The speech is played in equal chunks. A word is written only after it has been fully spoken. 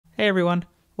Hey everyone,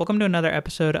 welcome to another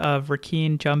episode of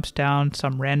Rakeen jumps down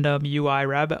some random UI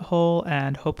rabbit hole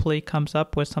and hopefully comes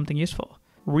up with something useful.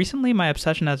 Recently my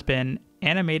obsession has been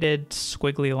animated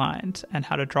squiggly lines and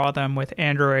how to draw them with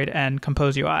Android and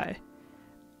Compose UI.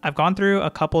 I've gone through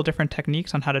a couple different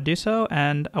techniques on how to do so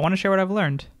and I want to share what I've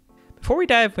learned. Before we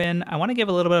dive in, I want to give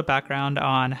a little bit of background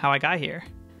on how I got here.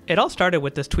 It all started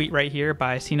with this tweet right here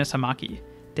by Sina Samaki.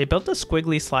 They built a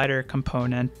squiggly slider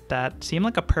component that seemed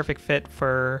like a perfect fit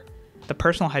for the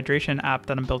personal hydration app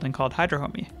that I'm building called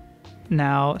HydroHomie.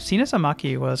 Now, Sina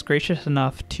Samaki was gracious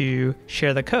enough to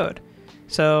share the code.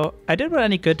 So I did what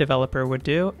any good developer would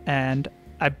do, and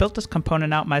I built this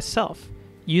component out myself,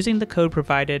 using the code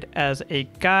provided as a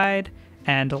guide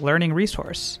and learning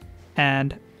resource.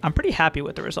 And I'm pretty happy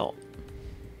with the result.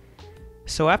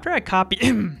 So after I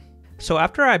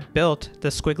built the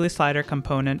squiggly slider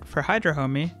component for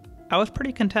HydroHomie, I was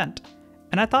pretty content.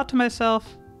 And I thought to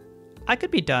myself, I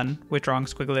could be done with drawing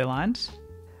squiggly lines.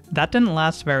 That didn't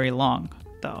last very long,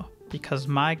 though, because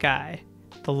my guy,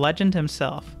 the legend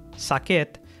himself,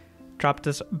 Sakit, dropped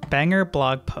this banger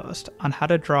blog post on how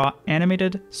to draw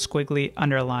animated squiggly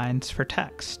underlines for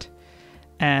text.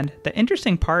 And the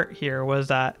interesting part here was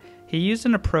that he used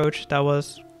an approach that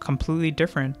was completely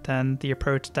different than the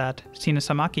approach that Sina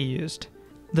Samaki used.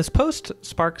 This post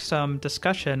sparked some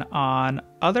discussion on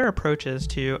other approaches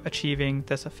to achieving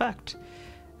this effect.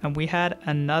 And we had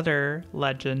another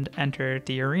legend enter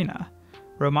the arena.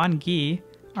 Roman Guy,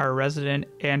 our resident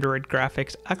Android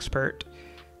graphics expert,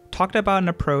 talked about an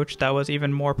approach that was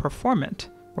even more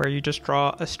performant, where you just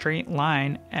draw a straight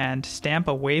line and stamp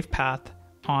a wave path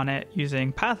on it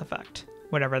using path effect,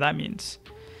 whatever that means.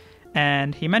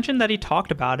 And he mentioned that he talked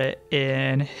about it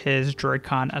in his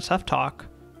DroidCon SF talk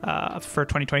for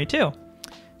 2022.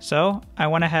 So I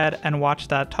went ahead and watched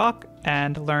that talk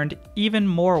and learned even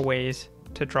more ways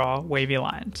to draw wavy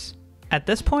lines. At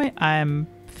this point, I'm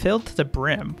filled to the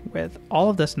brim with all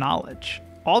of this knowledge,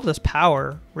 all of this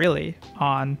power, really,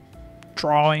 on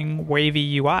drawing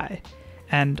wavy UI.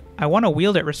 And I want to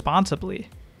wield it responsibly.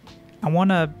 I want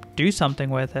to do something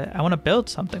with it. I want to build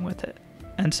something with it.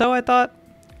 And so I thought,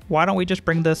 why don't we just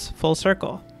bring this full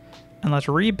circle? And let's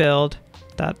rebuild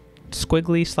that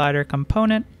squiggly slider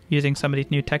component using some of these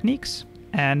new techniques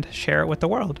and share it with the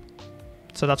world.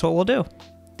 So that's what we'll do.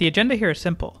 The agenda here is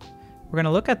simple. We're going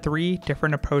to look at 3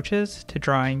 different approaches to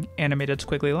drawing animated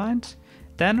squiggly lines.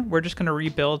 Then we're just going to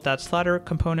rebuild that slider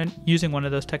component using one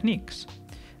of those techniques.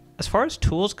 As far as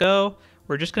tools go,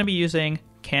 we're just going to be using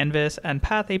Canvas and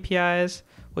Path APIs.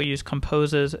 We'll use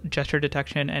Compose's gesture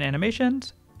detection and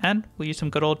animations, and we'll use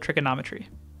some good old trigonometry.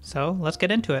 So let's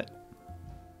get into it.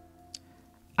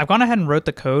 I've gone ahead and wrote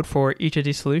the code for each of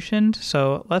these solutions,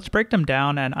 so let's break them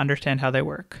down and understand how they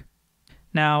work.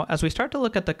 Now, as we start to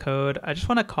look at the code, I just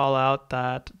want to call out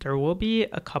that there will be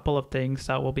a couple of things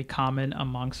that will be common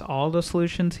amongst all the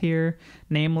solutions here.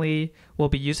 Namely, we'll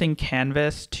be using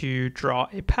Canvas to draw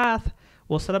a path.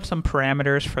 We'll set up some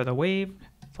parameters for the wave,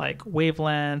 like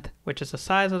wavelength, which is the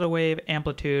size of the wave,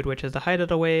 amplitude, which is the height of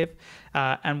the wave,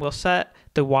 and we'll set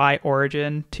the Y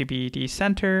origin to be the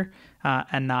center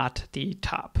and not the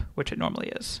top, which it normally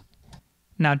is.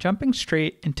 Now, jumping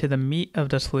straight into the meat of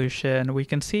the solution, we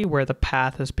can see where the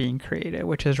path is being created,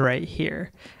 which is right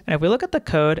here. And if we look at the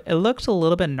code, it looks a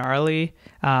little bit gnarly,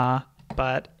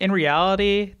 but in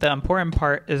reality, the important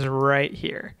part is right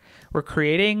here. We're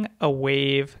creating a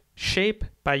wave shape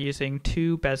by using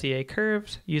 2 Bezier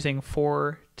curves, using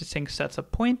 4 distinct sets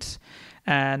of points,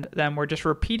 and then we're just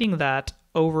repeating that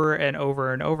over and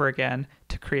over and over again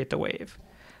to create the wave.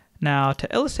 Now,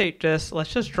 to illustrate this,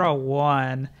 let's just draw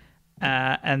one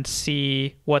and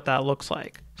see what that looks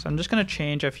like. So I'm just going to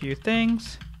change a few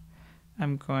things.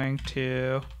 I'm going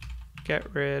to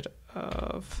get rid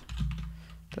of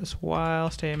this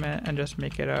while statement and just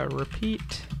make it a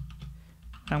repeat.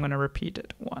 I'm going to repeat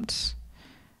it once.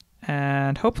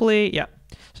 And hopefully, yeah.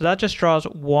 So that just draws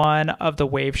one of the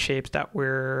wave shapes that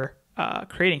we're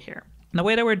creating here. And the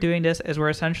way that we're doing this is we're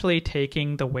essentially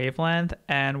taking the wavelength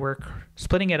and we're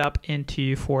splitting it up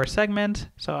into 4 segments.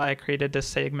 So I created this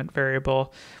segment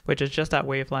variable, which is just that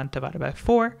wavelength divided by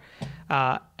 4.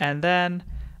 And then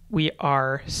we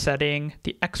are setting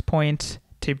the x points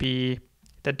to be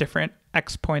the different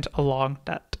x points along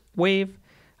that wave.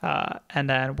 And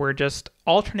then we're just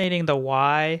alternating the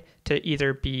y to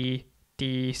either be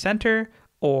the center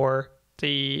or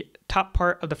the top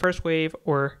part of the first wave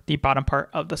or the bottom part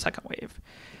of the second wave.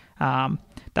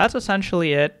 That's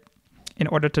essentially it in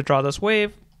order to draw this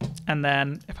wave. And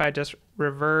then if I just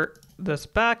revert this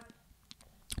back,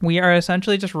 we are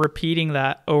essentially just repeating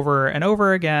that over and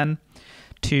over again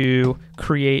to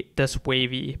create this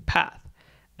wavy path.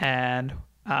 and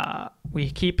we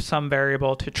keep some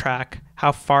variable to track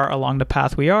how far along the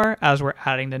path we are as we're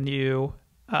adding the new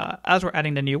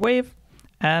wave,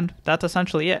 and that's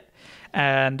essentially it.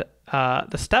 And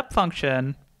the step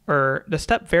function, or the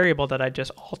step variable that I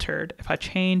just altered, if I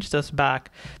change this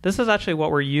back, this is actually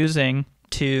what we're using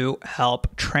to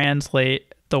help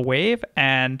translate the wave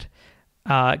and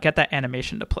get that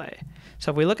animation to play. So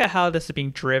if we look at how this is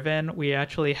being driven, we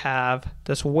actually have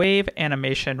this wave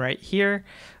animation right here,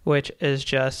 which is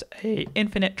just a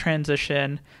infinite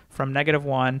transition from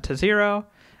 -1 to 0.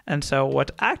 And so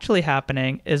what's actually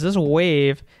happening is this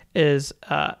wave is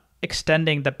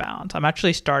extending the bounds. I'm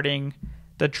actually starting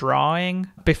the drawing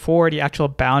before the actual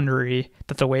boundary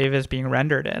that the wave is being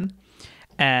rendered in.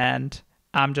 And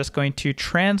I'm just going to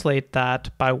translate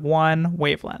that by 1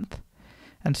 wavelength.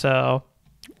 And so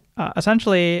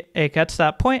essentially it gets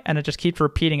that point and it just keeps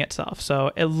repeating itself.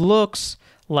 So it looks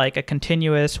like a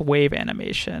continuous wave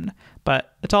animation,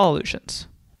 but it's all illusions.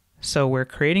 So we're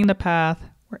creating the path,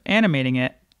 we're animating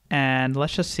it, and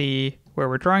let's just see where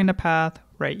we're drawing the path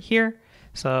right here.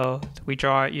 So we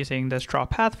draw it using this draw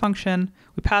path function.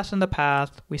 We pass in the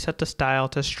path, we set the style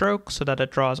to stroke so that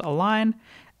it draws a line,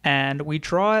 and we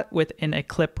draw it within a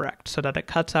clip rect so that it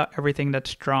cuts out everything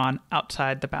that's drawn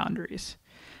outside the boundaries.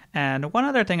 And one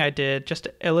other thing I did just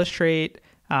to illustrate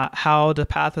how the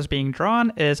path is being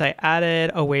drawn is I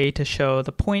added a way to show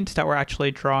the points that we're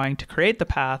actually drawing to create the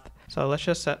path. So let's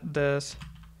just set this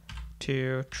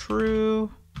to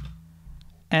true,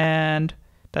 and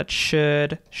that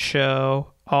should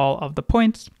show all of the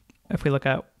points. If we look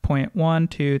at point 1,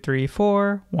 2, 3,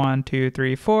 4, 1, 2,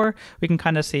 3, 4, we can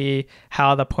kind of see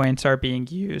how the points are being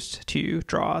used to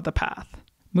draw the path.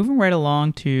 Moving right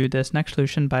along to this next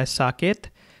solution by Socket,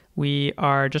 we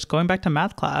are just going back to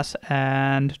math class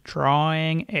and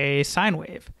drawing a sine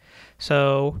wave.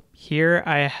 So here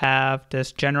I have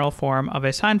this general form of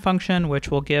a sine function, which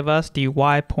will give us the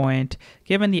y point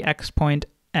given the x point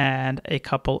and a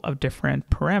couple of different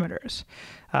parameters.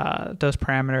 Those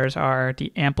parameters are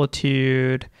the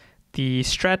amplitude, the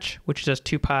stretch, which is just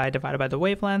 2 pi divided by the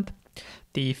wavelength,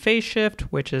 the phase shift,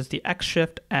 which is the x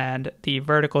shift, and the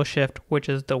vertical shift, which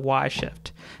is the y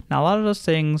shift. Now, a lot of those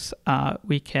things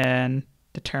we can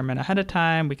determine ahead of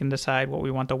time. We can decide what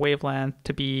we want the wavelength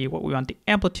to be, what we want the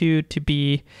amplitude to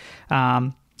be.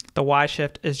 The y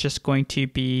shift is just going to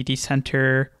be the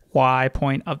center y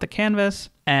point of the canvas,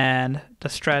 and the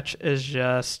stretch is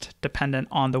just dependent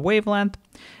on the wavelength.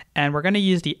 And we're going to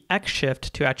use the x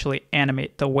shift to actually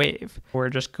animate the wave. We're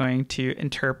just going to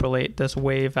interpolate this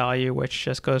wave value, which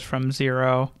just goes from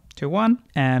 0 to 1,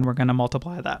 and we're going to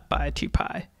multiply that by 2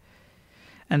 pi.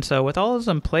 And so with all of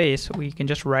this in place, we can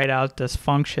just write out this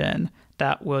function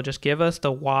that will just give us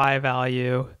the y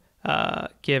value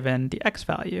given the x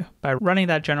value by running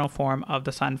that general form of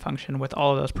the sine function with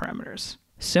all of those parameters.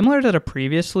 Similar to the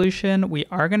previous solution, we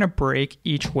are going to break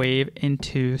each wave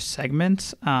into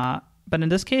segments. But in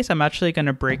this case, I'm actually going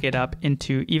to break it up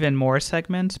into even more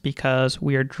segments because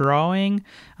we are drawing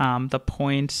the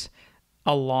points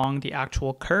along the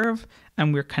actual curve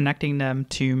and we're connecting them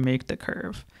to make the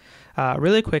curve.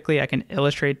 Really quickly, I can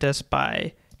illustrate this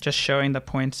by just showing the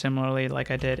points similarly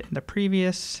like I did in the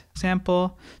previous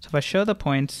example. So if I show the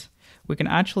points, we can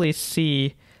actually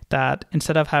see that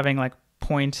instead of having like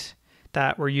points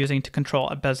that we're using to control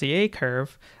a Bezier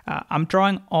curve, I'm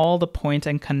drawing all the points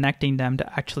and connecting them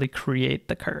to actually create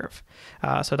the curve.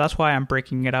 So that's why I'm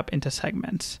breaking it up into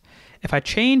segments. If I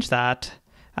change that,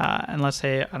 and let's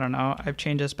say, I don't know, I've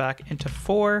changed this back into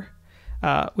 4,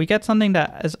 we get something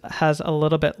that has a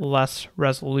little bit less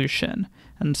resolution.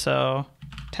 And so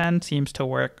 10 seems to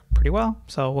work pretty well,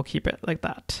 so we'll keep it like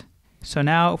that. So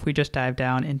now if we just dive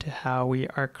down into how we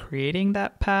are creating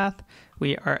that path,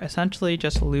 we are essentially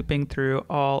just looping through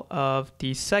all of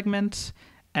these segments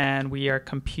and we are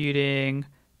computing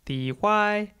the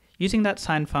y using that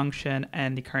sine function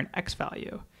and the current x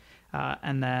value.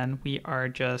 And then we are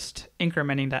just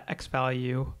incrementing that x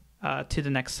value to the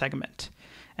next segment.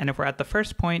 And if we're at the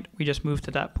first point, we just move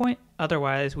to that point.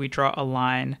 Otherwise, we draw a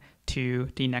line to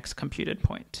the next computed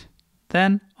point.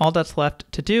 Then all that's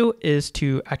left to do is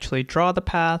to actually draw the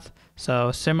path.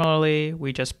 So similarly,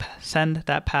 we just send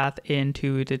that path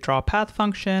into the draw path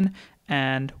function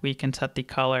and we can set the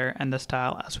color and the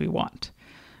style as we want.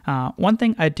 One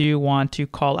thing I do want to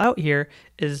call out here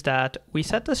is that we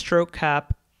set the stroke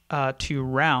cap to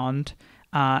round,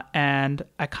 and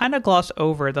I kind of glossed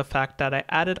over the fact that I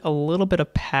added a little bit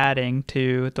of padding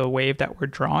to the wave that we're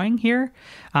drawing here.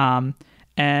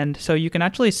 And so you can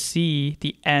actually see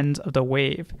the ends of the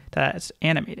wave that's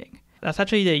animating. That's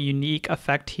actually the unique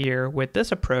effect here with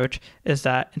this approach, is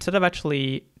that instead of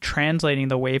actually translating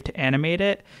the wave to animate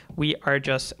it, we are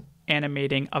just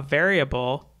animating a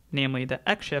variable, namely the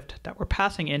x shift, that we're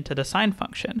passing into the sine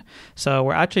function. So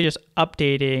we're actually just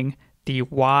updating the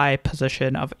y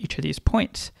position of each of these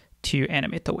points to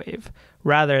animate the wave,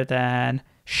 rather than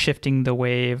shifting the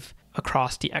wave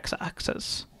across the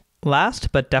x-axis.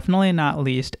 Last but definitely not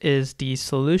least is the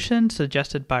solution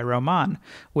suggested by Roman,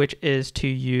 which is to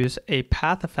use a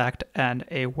path effect and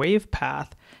a wave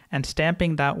path and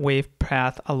stamping that wave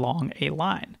path along a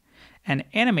line and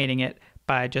animating it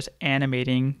by just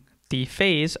animating the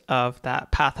phase of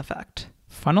that path effect.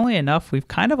 Funnily enough, we've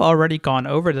kind of already gone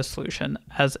over the solution,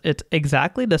 as it's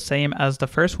exactly the same as the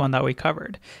first one that we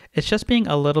covered. It's just being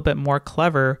a little bit more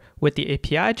clever with the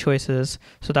API choices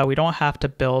so that we don't have to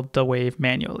build the wave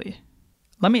manually.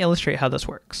 Let me illustrate how this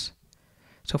works.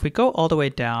 So if we go all the way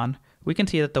down, we can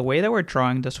see that the way that we're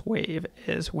drawing this wave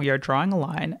is we are drawing a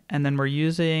line and then we're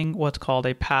using what's called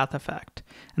a path effect.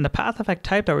 And the path effect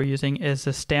type that we're using is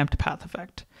the stamped path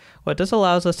effect. What this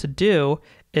allows us to do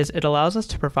is it allows us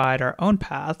to provide our own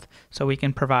path, so we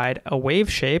can provide a wave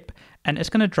shape, and it's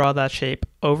going to draw that shape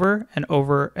over and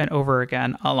over and over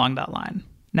again along that line.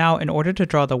 Now, in order to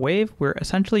draw the wave, we're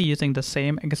essentially using the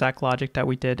same exact logic that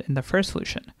we did in the first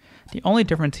solution. The only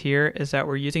difference here is that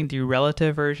we're using the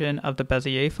relative version of the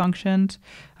Bezier functions.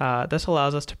 This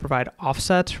allows us to provide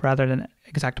offsets rather than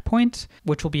exact points,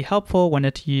 which will be helpful when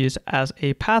it's used as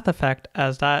a path effect,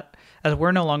 as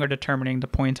we're no longer determining the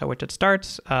points at which it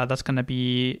starts. That's going to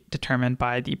be determined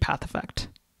by the path effect.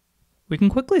 We can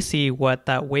quickly see what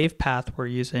that wave path we're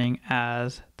using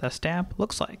as the stamp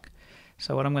looks like.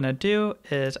 So what I'm going to do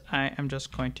is I am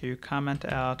just going to comment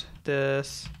out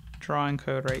this drawing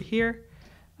code right here.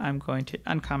 I'm going to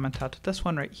uncomment out this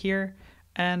one right here,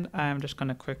 and I'm just going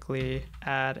to quickly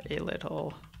add a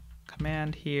little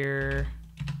command here.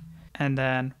 And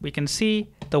then we can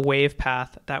see the wave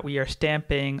path that we are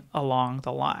stamping along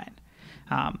the line.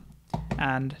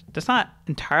 And that's not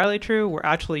entirely true. We're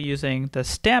actually using the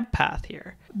stamp path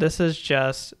here. This is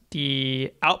just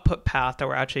the output path that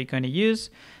we're actually going to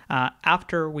use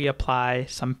after we apply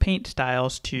some paint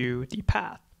styles to the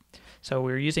path. So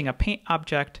we're using a paint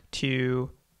object to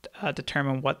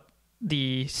determine what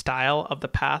the style of the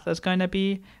path is going to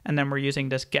be. And then we're using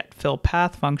this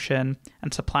getFillPath function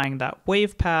and supplying that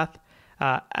wave path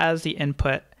as the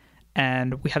input,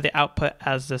 and we have the output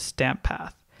as the stamp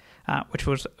path,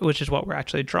 which is what we're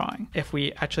actually drawing. If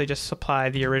we actually just supply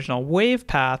the original wave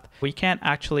path, we can't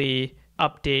actually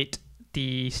update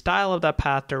the style of that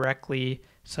path directly,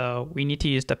 so we need to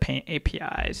use the Paint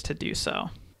APIs to do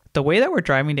so. The way that we're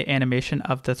driving the animation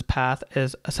of this path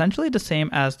is essentially the same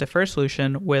as the first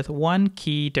solution, with one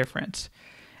key difference.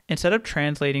 Instead of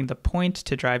translating the points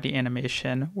to drive the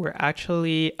animation, we're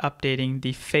actually updating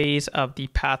the phase of the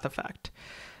path effect.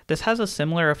 This has a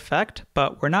similar effect,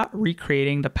 but we're not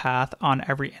recreating the path on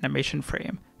every animation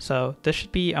frame, so this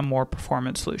should be a more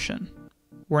performant solution.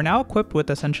 We're now equipped with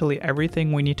essentially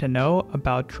everything we need to know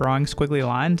about drawing squiggly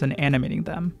lines and animating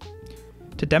them.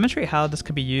 To demonstrate how this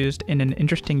could be used in an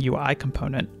interesting UI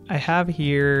component, I have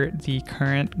here the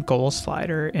current goal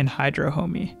slider in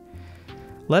HydroHomie.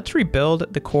 Let's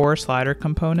rebuild the core slider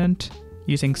component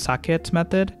using Saket's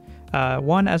method,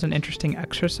 one as an interesting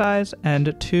exercise,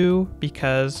 and two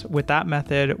because with that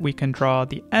method we can draw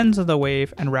the ends of the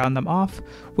wave and round them off,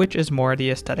 which is more the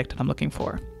aesthetic that I'm looking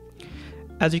for.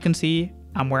 As you can see,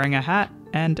 I'm wearing a hat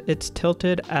and it's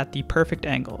tilted at the perfect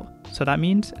angle, so that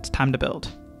means it's time to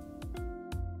build.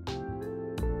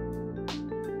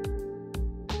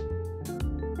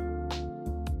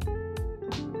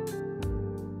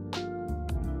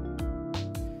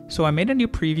 So I made a new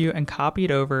preview and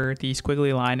copied over the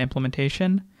squiggly line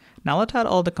implementation. Now let's add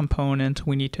all the components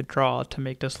we need to draw to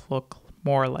make this look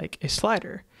more like a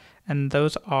slider. And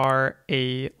those are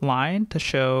a line to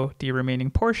show the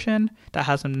remaining portion that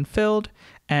hasn't been filled,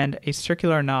 and a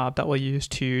circular knob that we'll use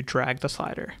to drag the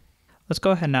slider. Let's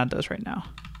go ahead and add those right now.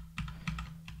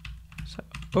 So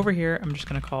over here, I'm just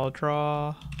gonna call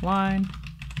draw line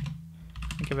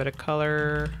and give it a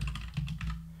color.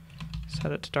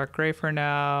 Set it to dark gray for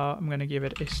now. I'm going to give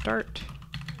it a start.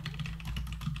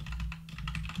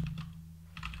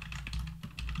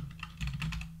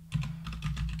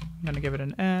 I'm going to give it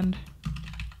an end.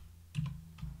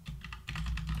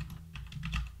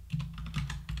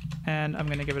 And I'm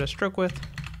going to give it a stroke width,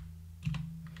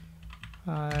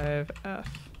 5F.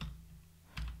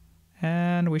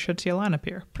 And we should see a line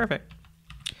appear. Perfect.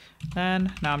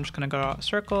 Then now I'm just going to draw a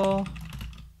circle.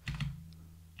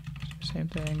 Same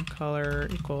thing, color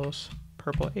equals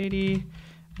purple 80. And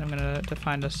I'm going to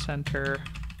define the center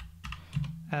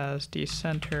as the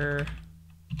center.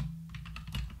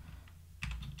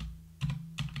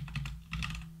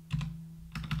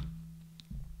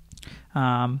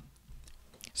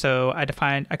 So I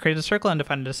created a circle and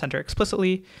defined the center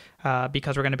explicitly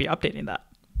because we're going to be updating that.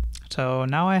 So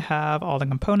now I have all the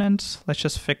components. Let's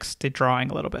just fix the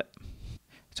drawing a little bit.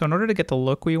 So in order to get the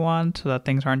look we want so that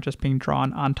things aren't just being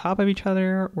drawn on top of each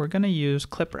other, we're going to use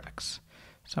clip rect.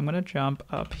 So I'm going to jump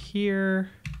up here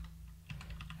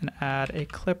and add a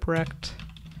clip rect.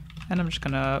 And I'm just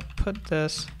going to put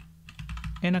this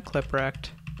in a clip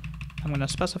rect. I'm going to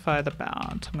specify the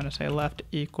bounds. I'm going to say left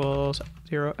equals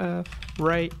 0f,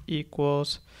 right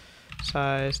equals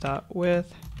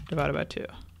size.width divided by 2. You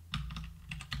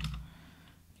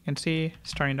can see it's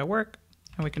starting to work,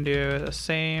 and we can do the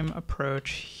same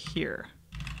approach here.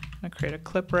 I'm going to create a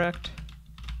clip rect,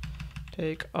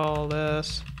 take all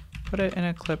this, put it in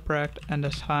a clip rect, and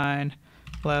define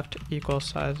left equals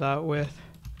size.width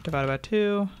divided by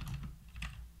 2.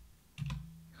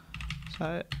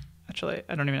 Actually,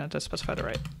 I don't even have to specify the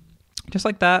right. Just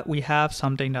like that, we have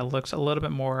something that looks a little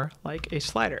bit more like a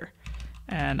slider.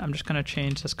 And I'm just going to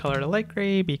change this color to light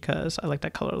gray because I like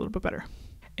that color a little bit better.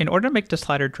 In order to make the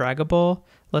slider draggable,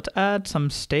 let's add some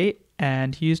state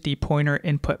and use the pointer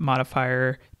input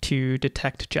modifier to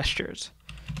detect gestures.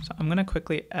 So I'm going to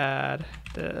quickly add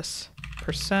this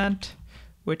 %,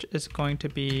 which is going to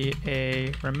be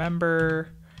a remember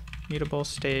mutable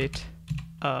state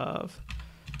of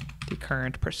the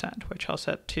current %, which I'll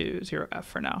set to 0f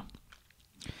for now.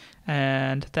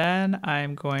 And then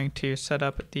I'm going to set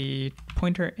up the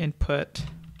pointer input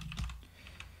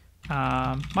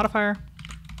modifier,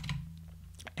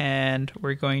 and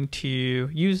we're going to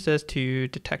use this to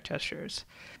detect gestures.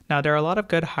 Now there are a lot of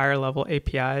good higher level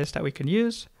APIs that we can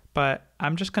use, but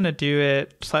I'm just going to do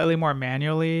it slightly more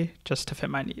manually just to fit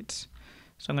my needs.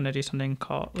 So I'm going to do something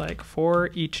called like for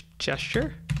each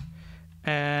gesture,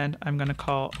 and I'm going to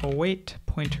call await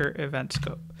pointer event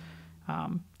scope.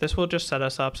 This will just set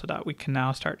us up so that we can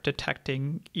now start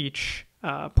detecting each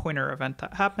pointer event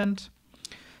that happens.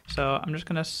 So I'm just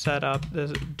going to set up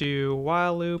this do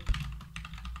while loop,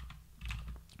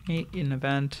 in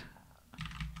event,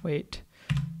 wait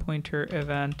pointer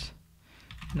event,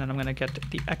 and then I'm going to get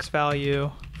the X value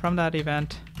from that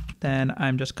event. Then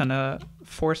I'm just going to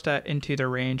force that into the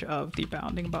range of the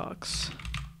bounding box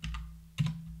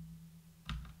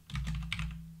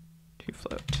to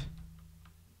float.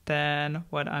 Then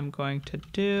what I'm going to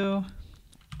do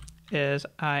is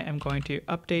I am going to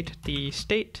update the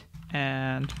state,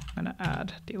 and I'm going to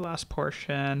add the last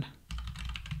portion.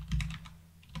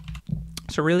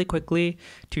 So really quickly,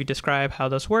 to describe how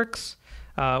this works,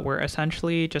 we're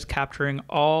essentially just capturing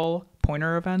all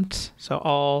pointer events, so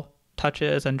all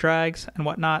touches and drags and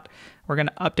whatnot. We're going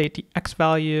to update the X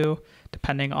value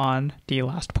depending on the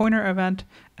last pointer event,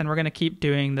 and we're going to keep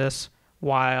doing this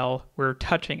while we're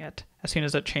touching it. As soon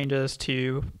as it changes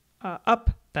to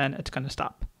up, then it's going to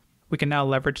stop. We can now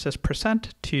leverage this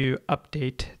 % to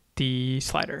update the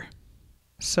slider.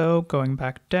 So going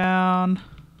back down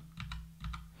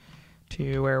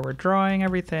to where we're drawing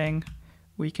everything,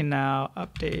 we can now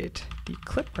update the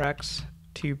clip rect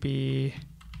to be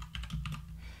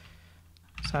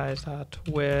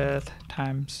size.width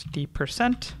times the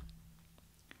 %.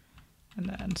 And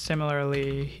then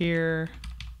similarly here.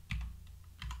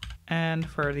 And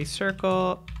for the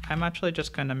circle, I'm actually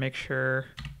just going to make sure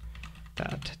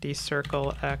that the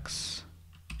circle X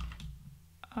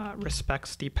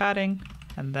respects the padding.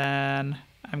 And then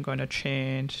I'm going to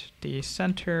change the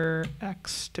center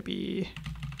X to be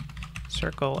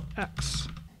circle X.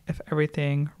 If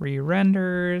everything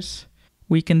re-renders,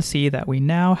 we can see that we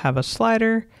now have a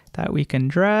slider that we can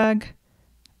drag,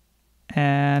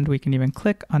 and we can even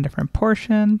click on different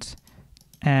portions,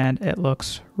 and it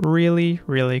looks really,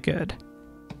 really good.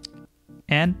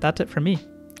 And that's it for me.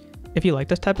 If you like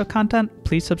this type of content,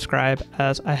 please subscribe,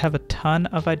 as I have a ton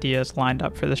of ideas lined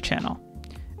up for this channel.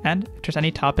 And if there's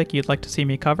any topic you'd like to see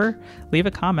me cover, leave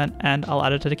a comment and I'll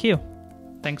add it to the queue.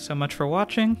 Thanks so much for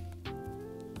watching.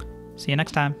 See you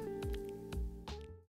next time.